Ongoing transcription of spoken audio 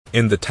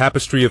In the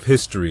tapestry of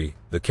history,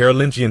 the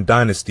Carolingian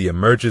dynasty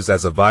emerges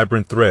as a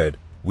vibrant thread,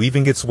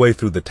 weaving its way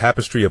through the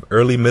tapestry of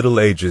early Middle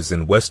Ages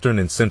in Western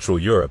and Central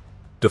Europe.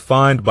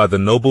 Defined by the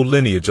noble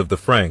lineage of the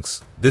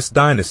Franks, this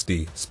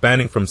dynasty,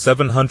 spanning from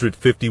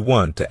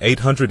 751 to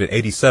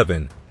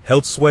 887,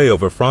 held sway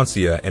over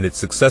Francia and its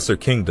successor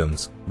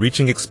kingdoms,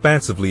 reaching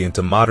expansively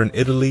into modern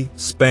Italy,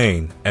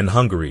 Spain, and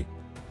Hungary.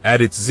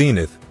 At its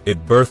zenith,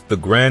 it birthed the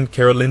Grand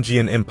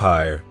Carolingian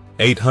Empire,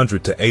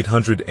 800 to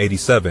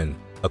 887,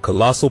 a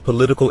colossal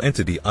political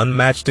entity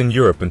unmatched in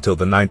Europe until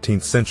the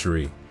 19th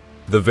century.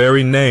 The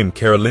very name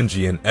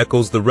Carolingian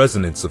echoes the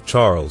resonance of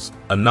Charles,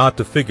 a nod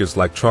to figures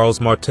like Charles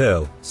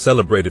Martel,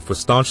 celebrated for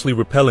staunchly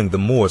repelling the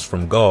Moors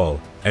from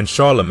Gaul, and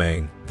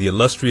Charlemagne, the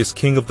illustrious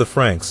king of the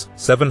Franks,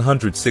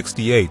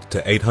 768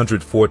 to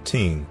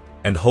 814,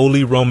 and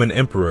Holy Roman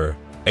Emperor,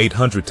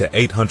 800 to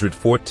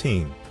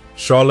 814.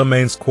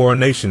 Charlemagne's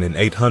coronation in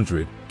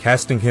 800,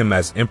 casting him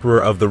as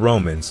Emperor of the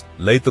Romans,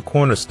 laid the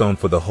cornerstone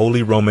for the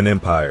Holy Roman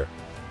Empire.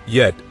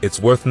 Yet, it's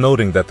worth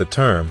noting that the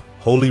term,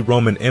 Holy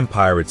Roman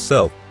Empire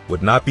itself,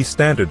 would not be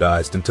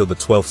standardized until the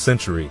 12th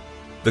century.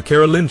 The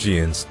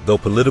Carolingians, though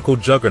political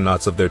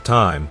juggernauts of their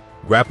time,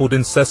 grappled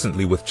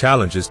incessantly with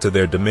challenges to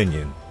their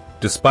dominion.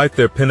 Despite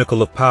their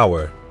pinnacle of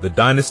power, the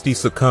dynasty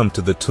succumbed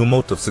to the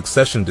tumult of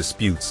succession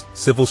disputes,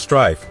 civil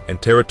strife,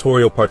 and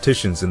territorial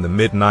partitions in the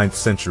mid-9th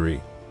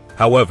century.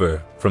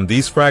 However, from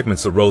these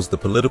fragments arose the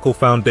political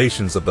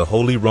foundations of the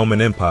Holy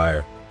Roman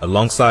Empire,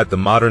 alongside the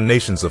modern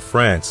nations of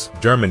France,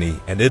 Germany,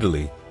 and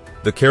Italy.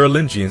 The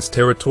Carolingians'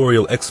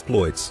 territorial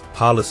exploits,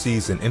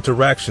 policies, and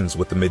interactions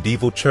with the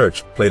medieval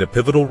church played a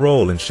pivotal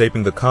role in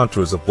shaping the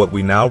contours of what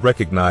we now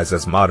recognize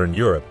as modern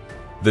Europe.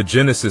 The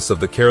genesis of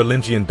the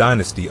Carolingian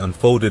dynasty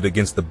unfolded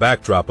against the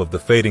backdrop of the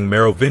fading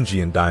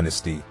Merovingian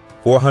dynasty,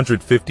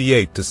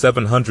 458 to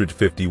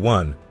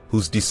 751,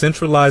 whose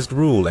decentralized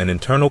rule and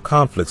internal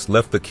conflicts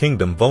left the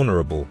kingdom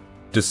vulnerable.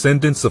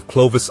 Descendants of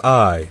Clovis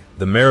I,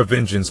 the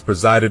Merovingians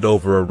presided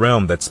over a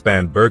realm that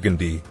spanned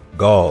Burgundy,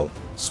 Gaul,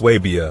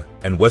 Swabia,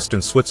 and western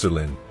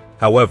Switzerland.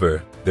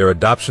 However, their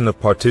adoption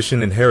of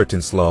partition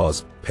inheritance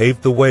laws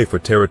paved the way for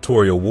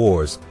territorial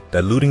wars,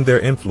 diluting their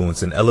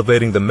influence and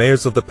elevating the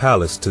mayors of the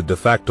palace to de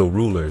facto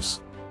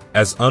rulers.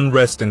 As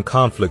unrest and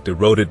conflict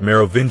eroded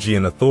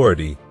Merovingian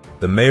authority,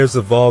 the mayors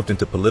evolved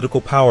into political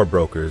power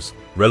brokers,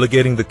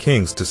 relegating the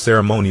kings to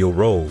ceremonial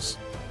roles.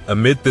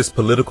 Amid this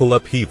political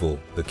upheaval,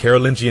 the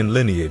Carolingian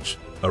lineage,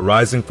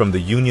 arising from the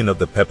union of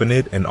the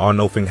Pepinid and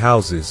Arnulfing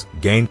houses,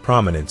 gained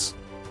prominence.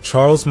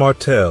 Charles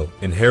Martel,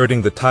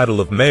 inheriting the title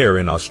of mayor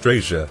in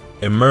Austrasia,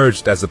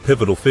 emerged as a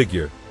pivotal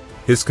figure.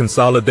 His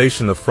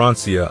consolidation of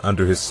Francia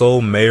under his sole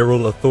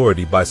mayoral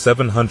authority by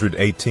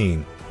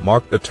 718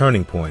 marked a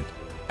turning point.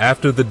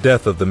 After the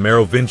death of the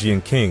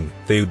Merovingian king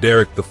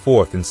Theuderic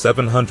IV in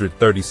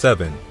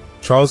 737,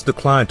 Charles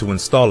declined to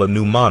install a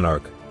new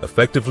monarch,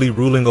 effectively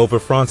ruling over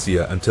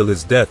Francia until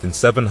his death in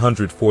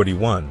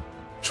 741.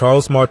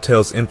 Charles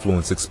Martel's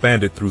influence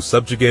expanded through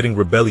subjugating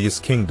rebellious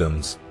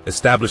kingdoms,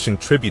 establishing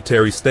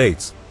tributary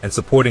states, and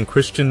supporting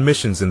Christian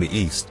missions in the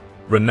East.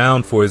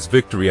 Renowned for his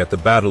victory at the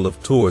Battle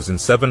of Tours in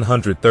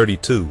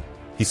 732,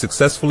 he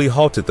successfully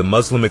halted the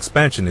Muslim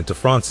expansion into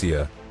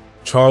Francia.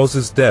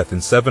 Charles's death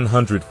in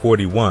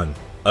 741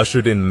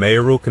 ushered in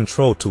mayoral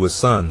control to his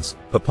sons,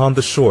 Pepin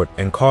the Short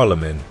and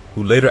Carloman,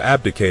 who later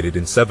abdicated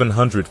in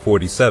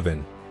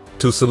 747.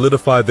 To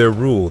solidify their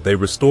rule, they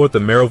restored the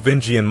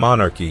Merovingian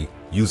monarchy,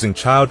 using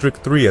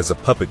Childeric III as a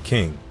puppet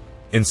king.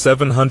 In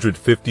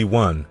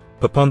 751,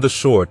 Pepin the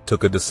Short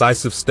took a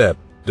decisive step,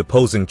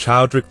 deposing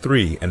Childeric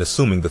III and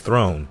assuming the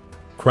throne.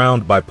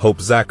 Crowned by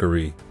Pope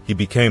Zachary, he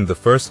became the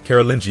first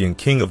Carolingian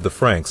king of the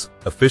Franks,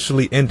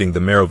 officially ending the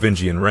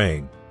Merovingian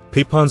reign.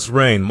 Pepin's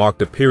reign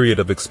marked a period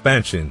of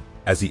expansion,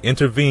 as he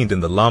intervened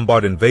in the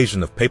Lombard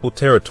invasion of papal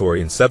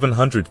territory in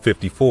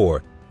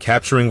 754,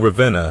 capturing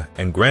Ravenna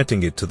and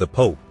granting it to the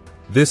Pope.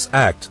 This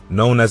act,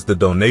 known as the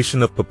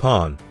Donation of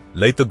Pepin,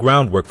 laid the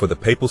groundwork for the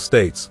Papal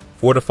States,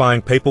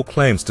 fortifying papal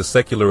claims to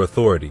secular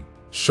authority.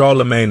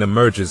 Charlemagne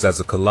emerges as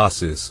a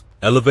colossus,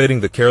 elevating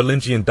the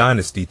Carolingian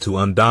dynasty to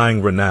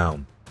undying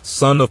renown.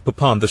 Son of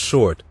Pepin the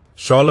Short,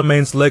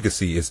 Charlemagne's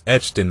legacy is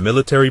etched in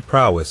military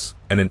prowess,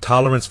 an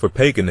intolerance for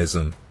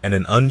paganism, and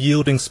an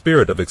unyielding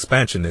spirit of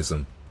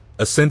expansionism.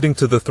 Ascending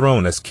to the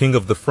throne as King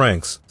of the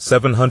Franks,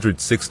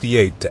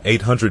 768 to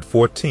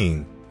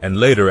 814, and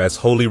later as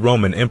Holy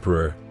Roman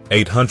Emperor,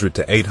 800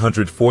 to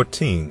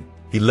 814,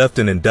 he left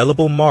an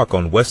indelible mark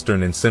on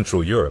Western and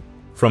Central Europe.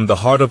 From the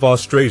heart of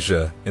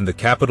Austrasia, in the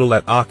capital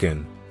at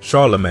Aachen,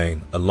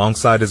 Charlemagne,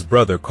 alongside his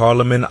brother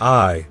Carloman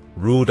I,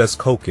 ruled as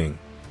co-king.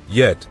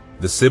 Yet,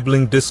 the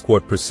sibling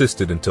discord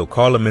persisted until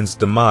Carloman's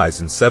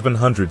demise in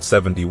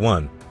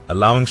 771,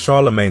 allowing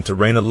Charlemagne to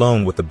reign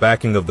alone with the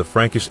backing of the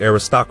Frankish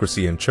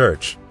aristocracy and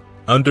church.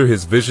 Under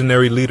his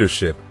visionary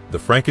leadership, the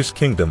Frankish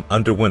kingdom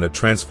underwent a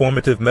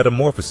transformative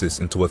metamorphosis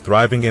into a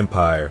thriving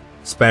empire,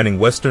 spanning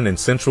Western and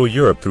Central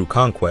Europe through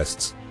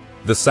conquests.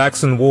 The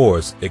Saxon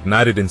Wars,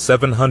 ignited in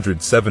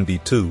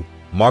 772,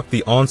 marked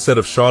the onset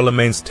of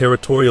Charlemagne's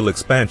territorial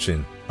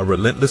expansion, a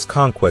relentless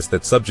conquest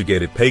that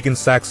subjugated pagan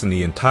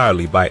Saxony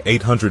entirely by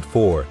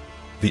 804.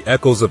 The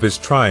echoes of his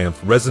triumph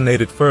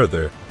resonated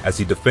further as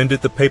he defended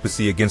the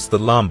papacy against the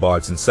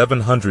Lombards in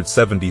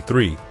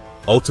 773,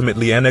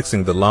 ultimately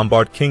annexing the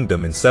Lombard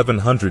kingdom in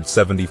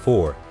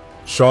 774.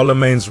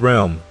 Charlemagne's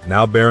realm,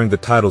 now bearing the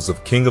titles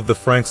of King of the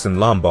Franks and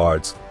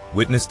Lombards,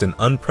 witnessed an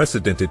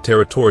unprecedented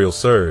territorial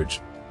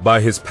surge.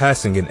 By his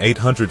passing in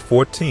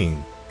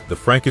 814, the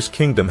Frankish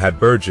kingdom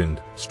had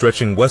burgeoned,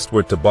 stretching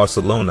westward to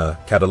Barcelona,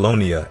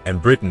 Catalonia, and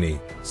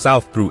Brittany,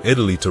 south through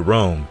Italy to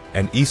Rome,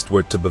 and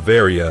eastward to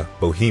Bavaria,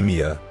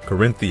 Bohemia,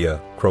 Carinthia,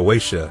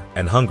 Croatia,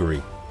 and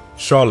Hungary.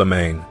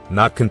 Charlemagne,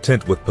 not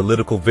content with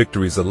political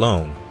victories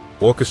alone,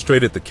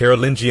 orchestrated the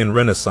Carolingian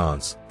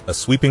Renaissance, a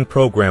sweeping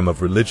program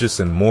of religious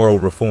and moral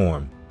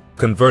reform.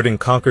 Converting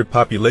conquered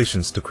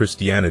populations to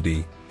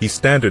Christianity, he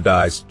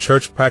standardized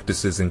church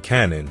practices and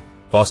canon,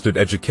 fostered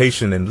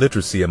education and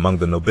literacy among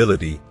the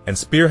nobility, and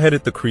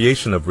spearheaded the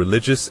creation of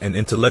religious and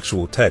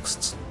intellectual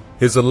texts.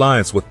 His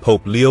alliance with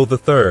Pope Leo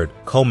III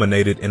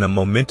culminated in a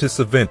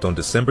momentous event on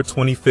December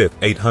 25,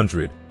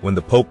 800, when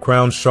the Pope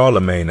crowned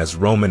Charlemagne as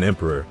Roman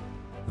Emperor.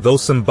 Though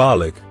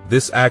symbolic,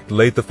 this act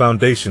laid the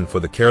foundation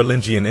for the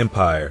Carolingian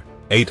Empire,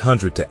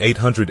 800 to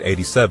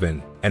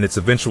 887, and its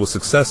eventual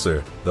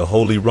successor, the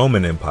Holy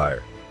Roman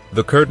Empire.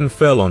 The curtain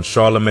fell on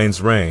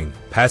Charlemagne's reign,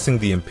 passing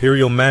the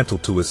imperial mantle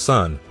to his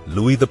son,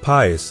 Louis the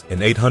Pious,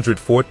 in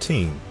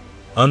 814.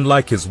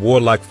 Unlike his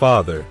warlike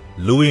father,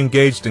 Louis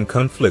engaged in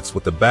conflicts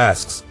with the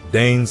Basques,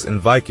 Danes, and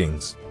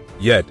Vikings.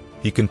 Yet,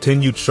 he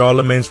continued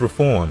Charlemagne's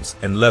reforms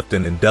and left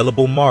an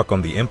indelible mark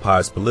on the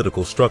empire's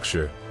political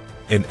structure.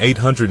 In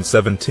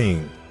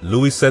 817,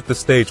 Louis set the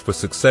stage for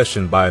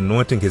succession by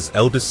anointing his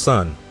eldest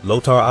son,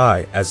 Lothar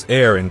I, as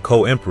heir and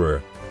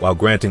co-emperor, while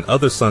granting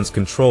other sons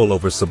control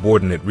over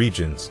subordinate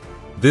regions.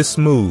 This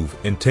move,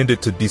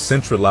 intended to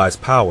decentralize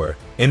power,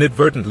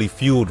 inadvertently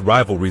fueled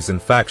rivalries and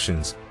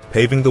factions,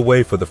 paving the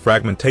way for the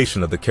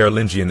fragmentation of the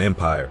Carolingian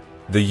Empire.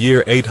 The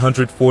year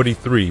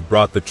 843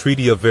 brought the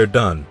Treaty of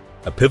Verdun,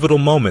 a pivotal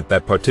moment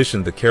that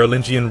partitioned the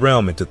Carolingian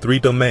realm into three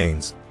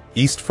domains: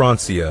 East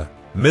Francia,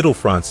 Middle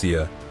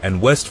Francia, and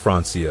West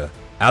Francia,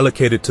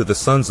 allocated to the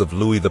sons of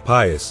Louis the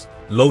Pious.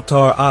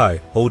 Lothar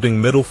I,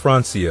 holding Middle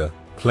Francia,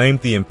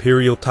 claimed the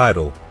imperial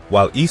title,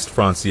 while East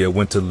Francia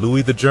went to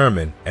Louis the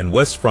German and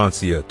West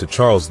Francia to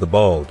Charles the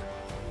Bald.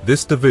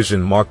 This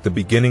division marked the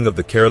beginning of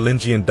the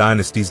Carolingian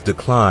Dynasty's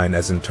decline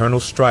as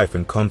internal strife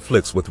and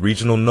conflicts with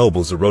regional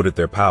nobles eroded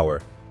their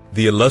power.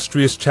 The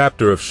illustrious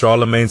chapter of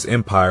Charlemagne's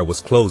empire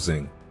was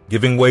closing,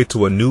 giving way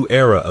to a new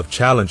era of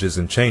challenges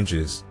and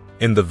changes.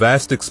 In the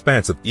vast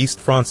expanse of East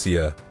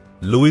Francia,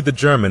 Louis the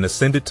German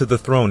ascended to the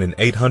throne in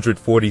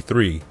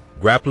 843,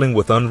 grappling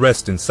with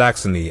unrest in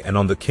Saxony and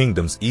on the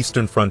kingdom's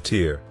eastern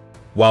frontier.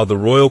 While the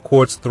royal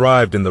courts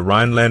thrived in the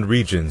Rhineland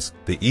regions,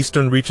 the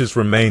eastern reaches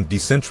remained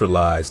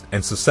decentralized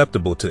and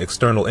susceptible to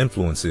external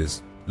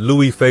influences.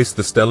 Louis faced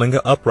the Stellinger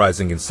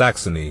uprising in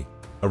Saxony,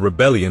 a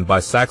rebellion by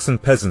Saxon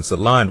peasants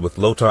aligned with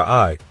Lothar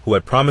I, who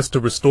had promised to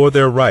restore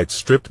their rights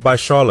stripped by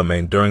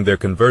Charlemagne during their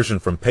conversion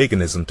from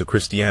paganism to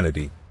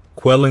Christianity.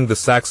 Quelling the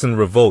Saxon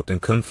revolt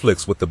and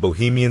conflicts with the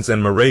Bohemians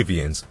and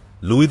Moravians,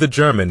 Louis the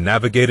German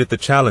navigated the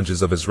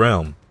challenges of his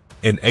realm.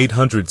 In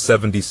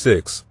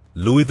 876,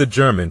 Louis the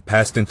German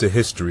passed into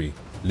history,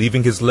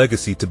 leaving his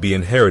legacy to be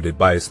inherited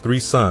by his three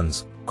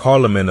sons,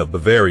 Carloman of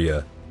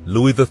Bavaria,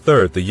 Louis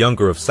III the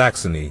Younger of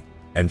Saxony,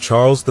 and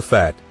Charles the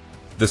Fat.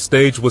 The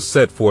stage was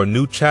set for a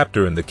new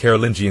chapter in the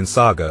Carolingian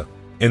saga.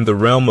 In the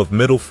realm of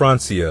Middle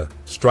Francia,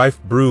 strife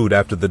brewed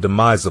after the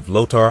demise of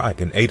Lothar I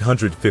in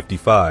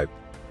 855.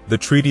 The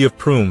Treaty of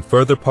Prüm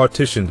further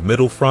partitioned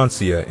Middle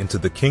Francia into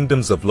the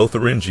kingdoms of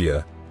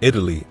Lotharingia,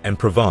 Italy, and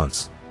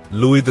Provence.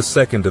 Louis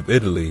II of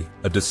Italy,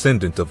 a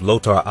descendant of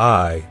Lothar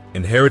I,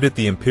 inherited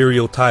the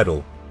imperial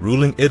title,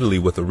 ruling Italy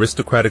with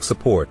aristocratic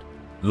support.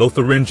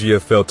 Lotharingia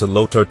fell to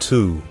Lothar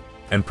II,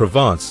 and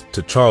Provence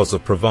to Charles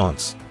of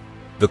Provence.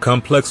 The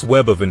complex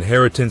web of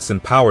inheritance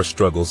and power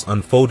struggles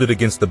unfolded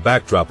against the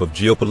backdrop of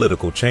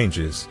geopolitical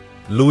changes.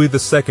 Louis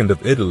II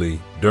of Italy,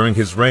 during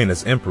his reign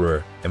as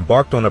emperor,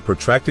 embarked on a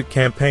protracted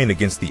campaign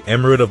against the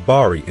Emirate of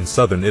Bari in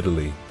southern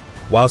Italy.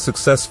 While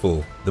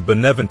successful, the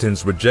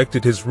Beneventines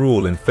rejected his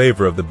rule in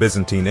favor of the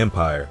Byzantine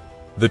Empire.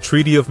 The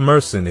Treaty of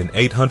Mersin in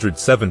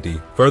 870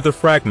 further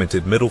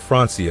fragmented Middle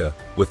Francia,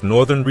 with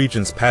northern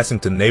regions passing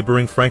to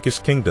neighboring Frankish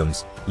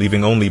kingdoms,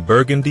 leaving only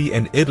Burgundy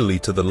and Italy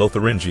to the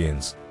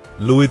Lotharingians.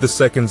 Louis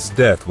II's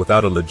death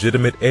without a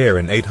legitimate heir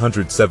in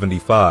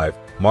 875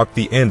 marked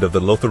the end of the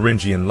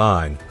Lotharingian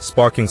line,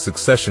 sparking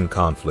succession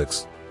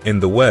conflicts. In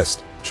the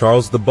west,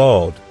 Charles the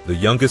Bald, the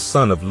youngest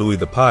son of Louis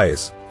the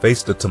Pious,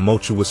 faced a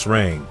tumultuous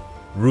reign.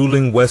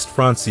 Ruling West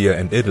Francia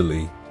and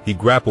Italy, he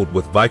grappled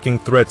with Viking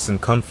threats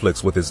and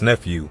conflicts with his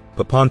nephew,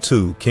 Pepin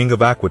II, King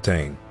of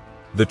Aquitaine.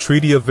 The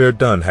Treaty of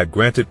Verdun had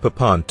granted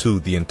Pepin II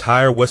the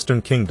entire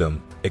Western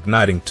Kingdom,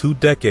 igniting 2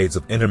 decades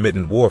of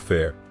intermittent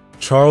warfare.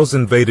 Charles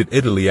invaded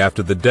Italy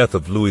after the death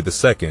of Louis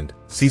II,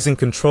 seizing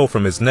control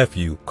from his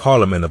nephew,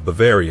 Carloman of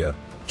Bavaria.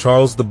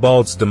 Charles the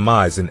Bald's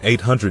demise in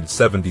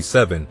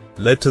 877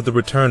 led to the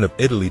return of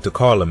Italy to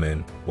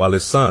Charlemagne, while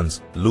his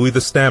sons, Louis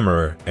the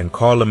Stammerer and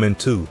Charlemagne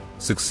II,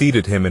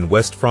 succeeded him in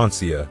West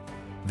Francia.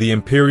 The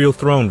imperial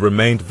throne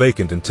remained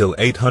vacant until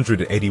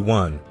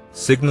 881,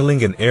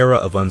 signaling an era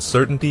of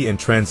uncertainty and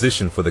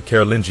transition for the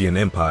Carolingian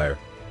Empire.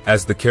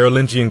 As the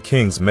Carolingian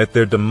kings met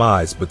their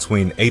demise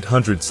between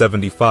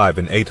 875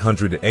 and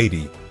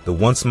 880, the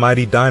once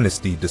mighty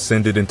dynasty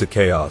descended into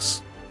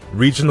chaos.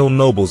 Regional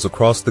nobles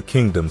across the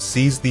kingdom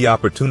seized the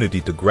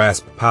opportunity to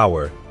grasp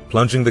power,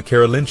 plunging the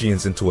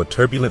Carolingians into a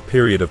turbulent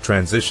period of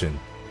transition.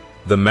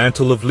 The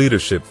mantle of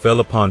leadership fell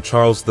upon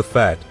Charles the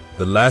Fat,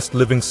 the last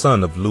living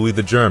son of Louis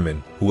the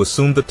German, who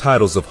assumed the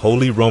titles of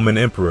Holy Roman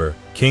Emperor,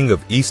 King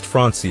of East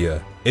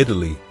Francia,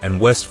 Italy, and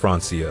West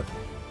Francia.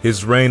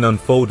 His reign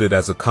unfolded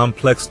as a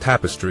complex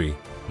tapestry,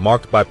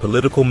 marked by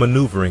political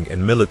maneuvering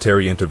and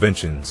military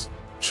interventions.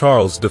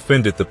 Charles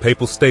defended the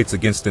Papal States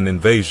against an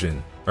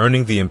invasion,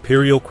 earning the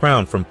imperial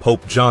crown from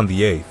Pope John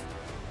VIII.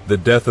 The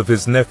death of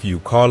his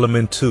nephew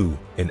Charlemagne II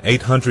in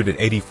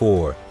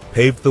 884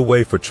 paved the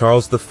way for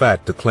Charles the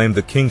Fat to claim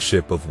the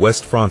kingship of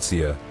West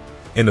Francia.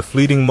 In a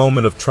fleeting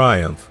moment of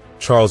triumph,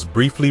 Charles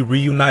briefly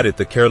reunited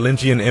the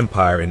Carolingian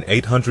Empire in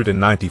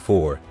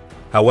 894.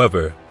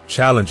 However,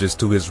 challenges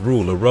to his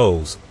rule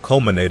arose,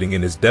 culminating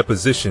in his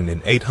deposition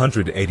in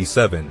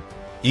 887.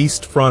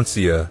 East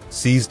Francia,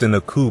 seized in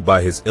a coup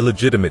by his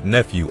illegitimate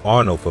nephew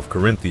Arnulf of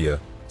Carinthia,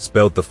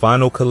 spelled the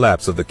final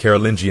collapse of the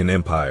Carolingian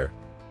Empire.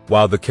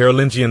 While the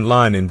Carolingian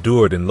line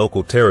endured in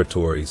local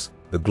territories,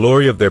 the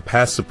glory of their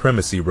past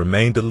supremacy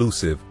remained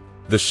elusive.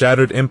 The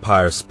shattered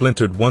empire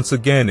splintered once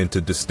again into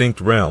distinct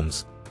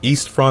realms: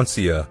 East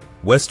Francia,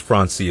 West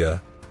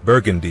Francia,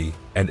 Burgundy,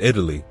 and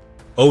Italy.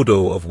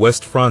 Odo of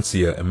West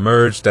Francia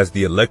emerged as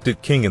the elected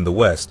king in the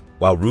west,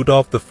 while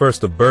Rudolf I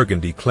of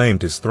Burgundy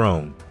claimed his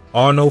throne.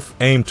 Arnulf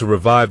aimed to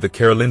revive the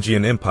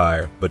Carolingian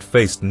Empire, but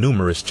faced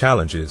numerous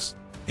challenges.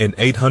 In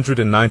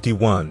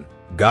 891,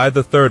 Guy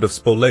III of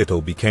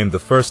Spoleto became the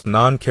first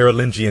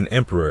non-Carolingian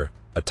emperor,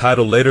 a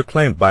title later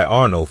claimed by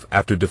Arnulf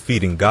after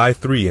defeating Guy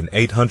III in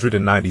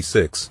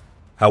 896.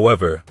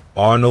 However,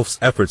 Arnulf's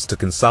efforts to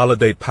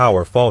consolidate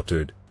power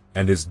faltered,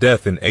 and his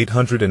death in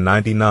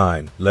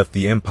 899 left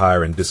the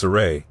empire in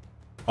disarray.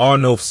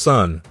 Arnulf's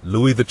son,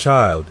 Louis the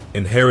Child,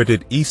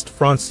 inherited East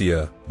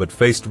Francia, but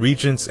faced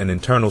regents and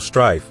internal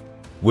strife.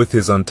 With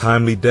his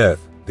untimely death,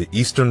 the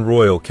Eastern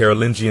royal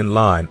Carolingian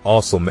line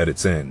also met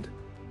its end.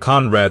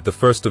 Conrad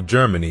I of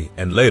Germany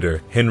and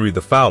later Henry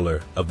the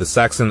Fowler of the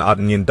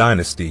Saxon-Ottonian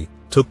dynasty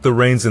took the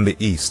reins in the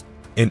east.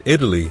 In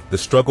Italy, the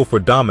struggle for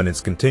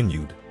dominance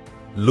continued.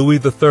 Louis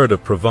III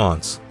of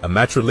Provence, a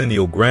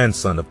matrilineal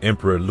grandson of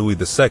Emperor Louis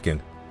II,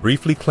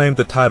 briefly claimed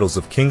the titles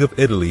of King of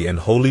Italy and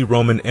Holy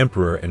Roman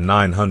Emperor in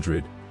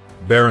 900.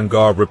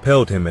 Berengar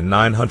repelled him in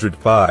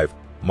 905,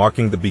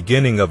 marking the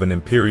beginning of an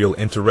imperial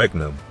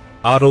interregnum.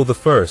 Otto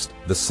I,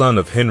 the son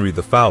of Henry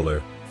the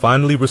Fowler,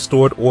 finally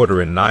restored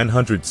order in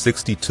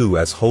 962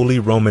 as Holy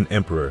Roman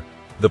Emperor.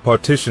 The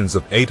partitions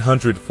of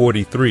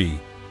 843,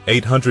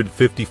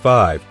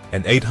 855,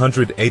 and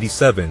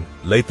 887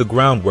 laid the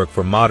groundwork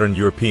for modern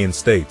European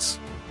states.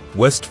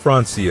 West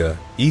Francia,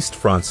 East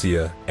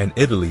Francia, and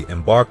Italy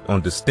embarked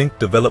on distinct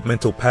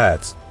developmental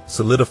paths,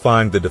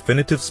 solidifying the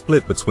definitive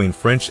split between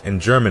French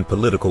and German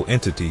political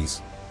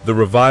entities. The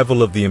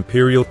revival of the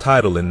imperial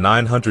title in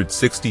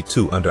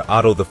 962 under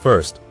Otto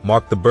I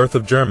marked the birth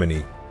of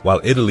Germany, while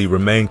Italy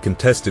remained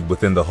contested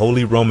within the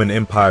Holy Roman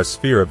Empire's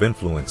sphere of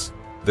influence.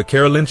 The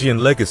Carolingian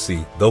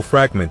legacy, though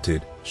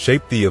fragmented,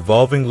 shaped the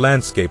evolving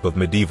landscape of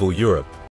medieval Europe.